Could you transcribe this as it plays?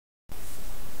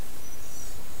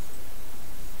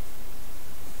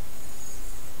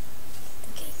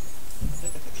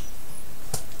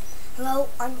Hello,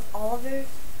 I'm Oliver.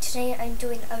 Today I'm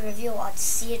doing a review on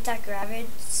Sea Attack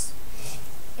Ravage.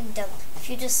 And if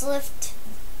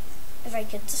I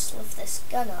could just lift this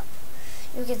gun up,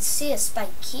 you can see a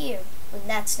spike here when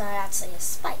that's not actually a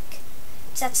spike.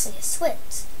 It's actually a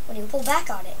switch. When you pull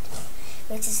back on it,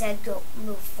 makes his head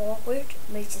move forward,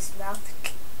 makes his mouth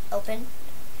open,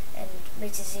 and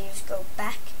makes his ears go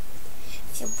back.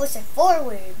 If you push it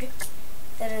forward,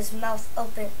 then his mouth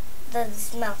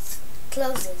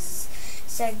closes,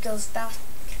 his head goes back,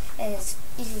 and his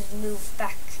ears move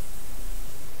back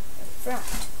in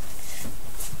front.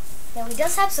 Now he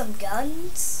does have some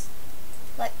guns,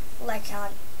 like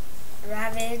on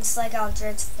Ravage, like on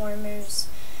Transformers,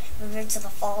 Revenge of the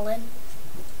Fallen.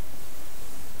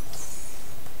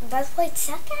 And by the way,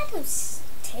 check out his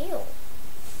tail.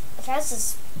 It has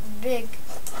this big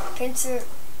pincer,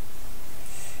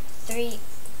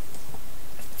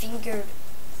 3-fingered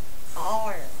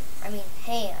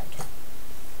hand.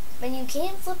 When you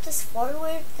can flip this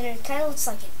forward, then it kind of looks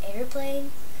like an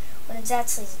airplane, when it's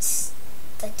actually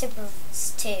the tip of its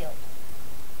tail.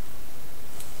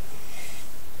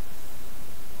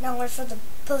 Now for the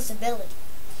posability,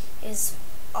 his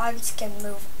arms can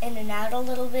move in and out a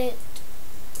little bit.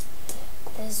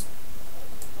 His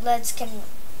legs can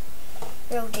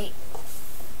rotate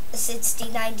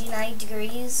 60-99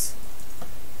 degrees.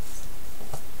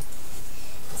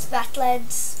 His back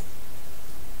legs,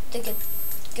 they could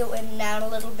go in and out a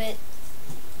little bit.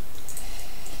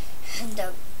 And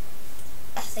at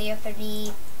the upper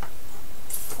knee,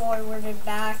 forward and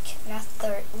back, and at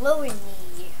the lower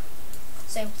knee,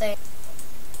 same thing.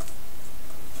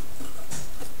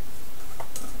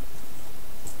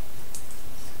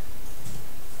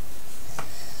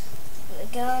 The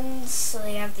guns, so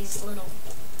they have these little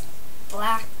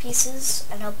black pieces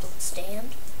and help them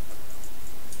stand.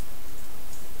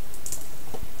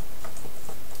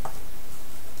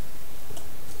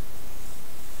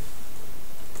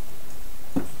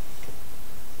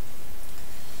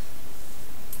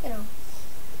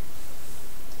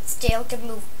 Tail can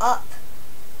move up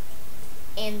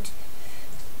and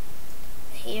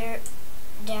here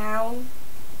down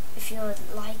if you would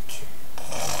like.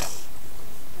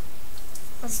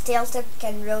 His tail tip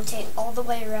can rotate all the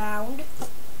way around.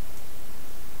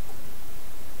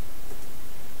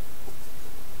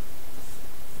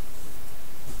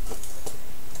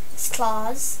 His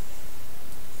claws.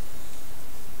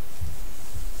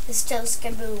 His toes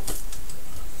can move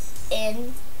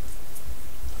in.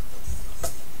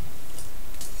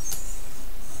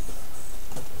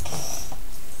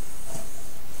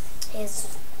 His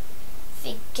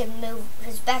feet can move,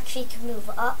 his back feet can move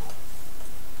up.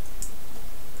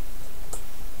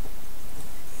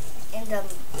 And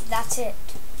that's it.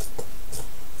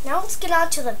 Now let's get on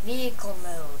to the vehicle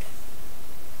mode.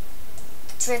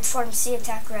 Transform Sea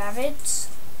Attack Ravage.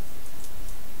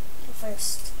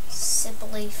 First,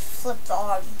 simply flip the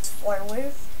arms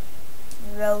forward,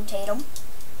 rotate them.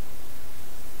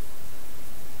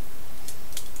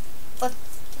 Put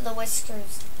the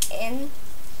whiskers in.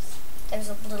 There's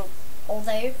a little hole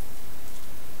there,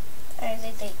 and I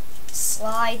think they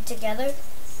slide together.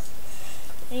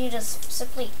 And you just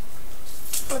simply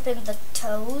flip in the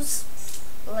toes,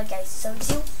 like I showed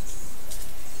you.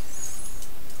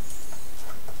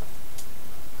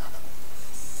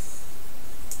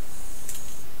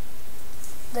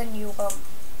 Then you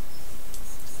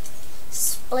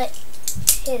split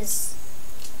his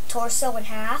torso in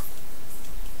half.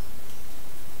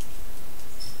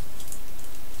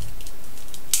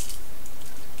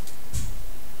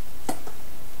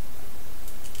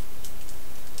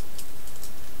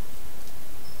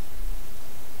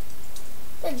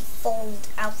 Then fold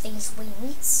out these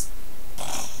wings,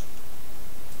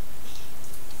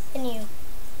 and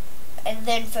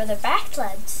then for the back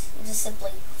legs, you just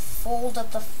simply fold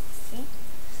up the feet,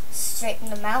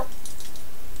 straighten them out,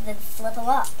 and then flip them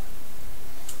up.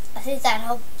 I think that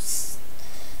helps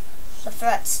the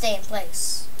front stay in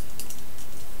place.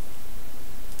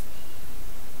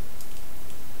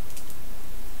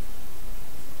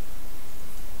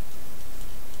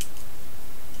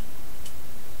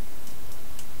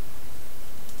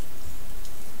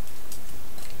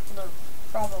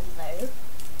 Problem there.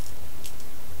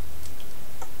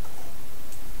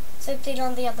 Same thing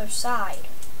on the other side.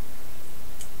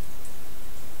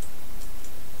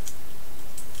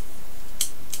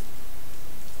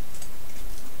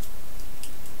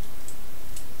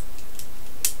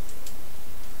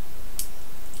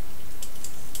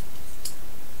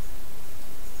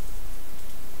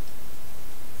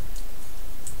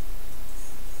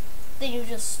 Then you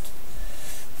just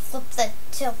flip the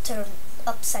tilt turn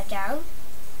upside down,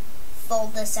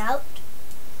 fold this out,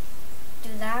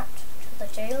 do that to the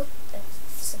tail, then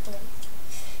simply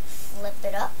flip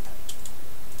it up.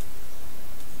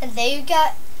 And there you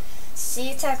got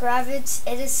Sea Attack Ravage.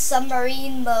 It is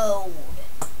submarine mode.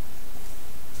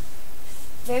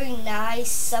 Very nice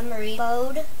submarine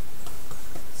mode.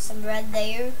 Some red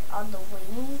there on the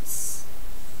wings.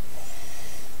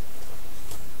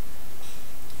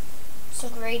 Some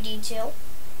gray detail.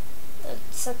 The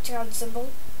Septicon symbol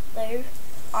there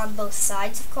on both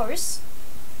sides, of course.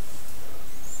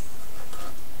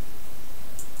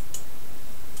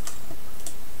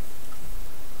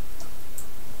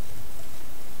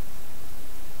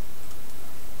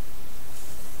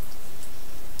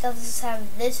 Does have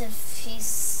this if he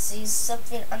sees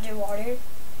something underwater.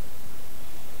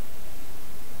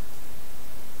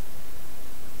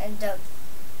 And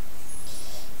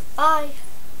bye.